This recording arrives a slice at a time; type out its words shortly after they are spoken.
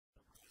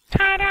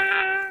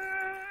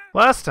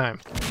Last time.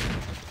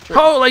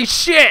 Holy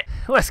shit!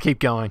 Let's keep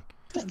going.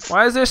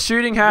 Why is there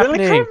shooting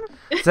happening?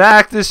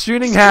 Zach, there's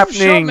shooting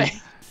happening.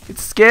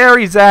 It's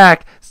scary,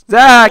 Zach.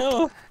 Zach,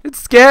 it's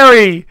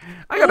scary.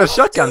 I got a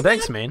shotgun.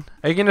 Thanks, man.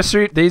 Are you gonna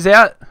shoot these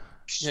out?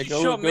 Yeah,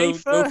 go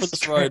for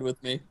this ride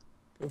with me.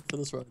 Go for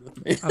this ride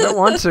with me. I don't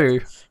want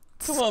to.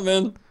 Come on,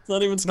 man. It's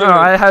not even scary. No,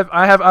 I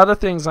have other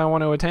things I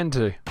want to attend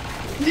to.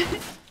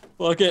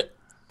 Fuck it.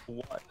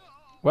 What?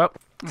 Well,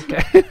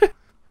 okay.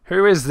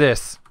 Who is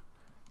this?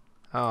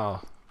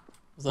 Oh.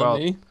 Is that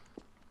me?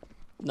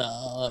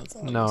 No, that's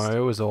August. No, it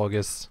was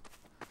August.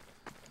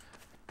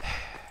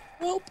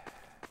 Well,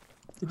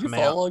 did you I'm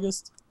fall, out.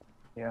 August?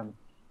 Yeah.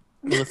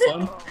 Was it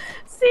fun?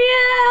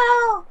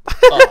 CL!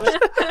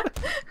 Oh,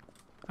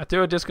 I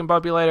threw a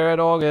discombobulator at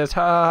August.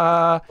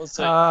 Ha!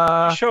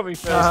 Show me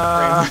first.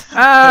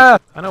 I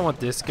don't want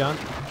this gun.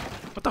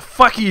 What the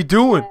fuck are you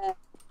doing?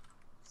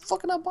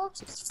 fucking up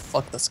boxes.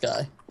 Fuck this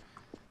guy.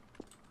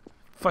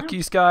 Fuck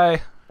you,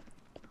 Sky.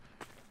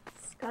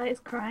 Sky is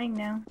crying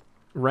now.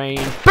 Rain.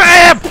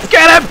 BAM!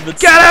 Get him!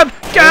 Get him!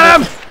 Get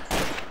him!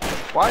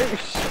 Why are you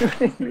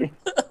shooting me?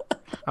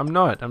 I'm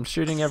not. I'm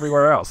shooting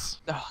everywhere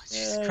else. Oh,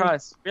 Jesus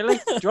Christ. Really?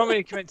 Do you want me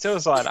to commit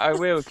suicide? I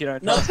will if you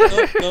don't. No,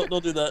 no,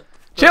 don't do that.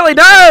 Chili,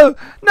 no!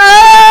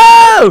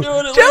 No!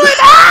 Chili,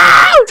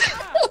 no!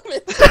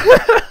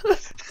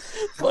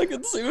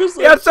 Fucking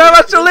suicide. You have so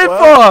much to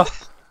live for!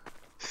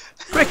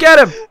 Quick, get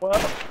him!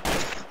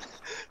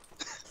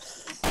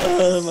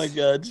 Oh my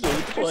god,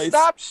 Chili twice.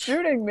 Stop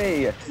shooting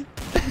me!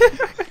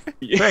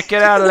 Quick,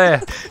 get out of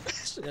there!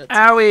 Shit.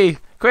 Owie!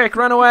 Quick,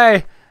 run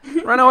away!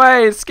 Run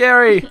away! It's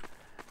scary!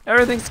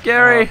 Everything's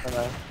scary!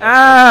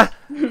 Ah!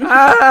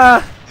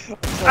 Ah!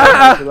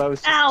 Ah! That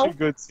was just Ow. too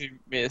good to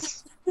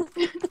miss.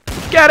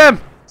 Get him!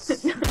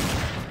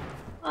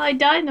 Oh, I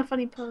died in a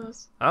funny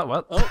pose. Oh,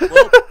 well.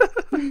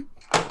 Oh,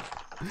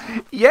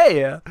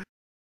 Yeah!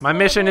 My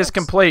mission is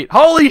complete.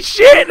 Holy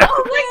shit!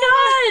 Oh my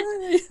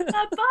god!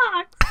 That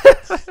box!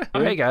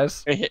 Oh, hey,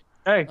 guys. Hey,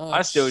 Oh,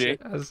 I still do.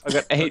 shit. I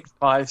got 8,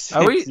 5, 6.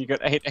 Are we- You got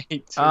 8,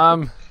 8.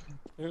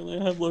 Apparently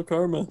I have low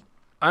karma.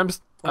 I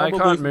Probably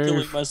can't from killing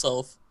move.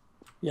 myself.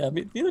 Yeah,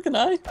 neither can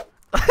I.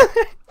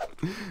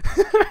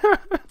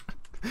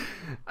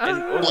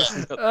 And August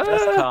has got the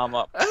best calm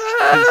up. He's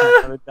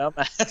not a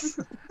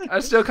dumbass. I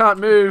still can't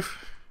move.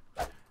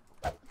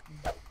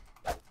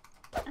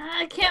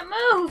 I can't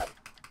move!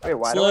 Wait,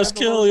 why do I Slash have the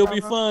kill, lowest you'll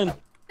be calm up?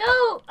 fine.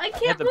 No, I You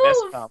had can't the best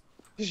move! calm.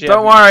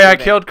 Don't worry, I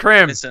killed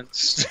Krim.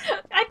 Innocence.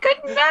 I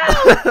couldn't move!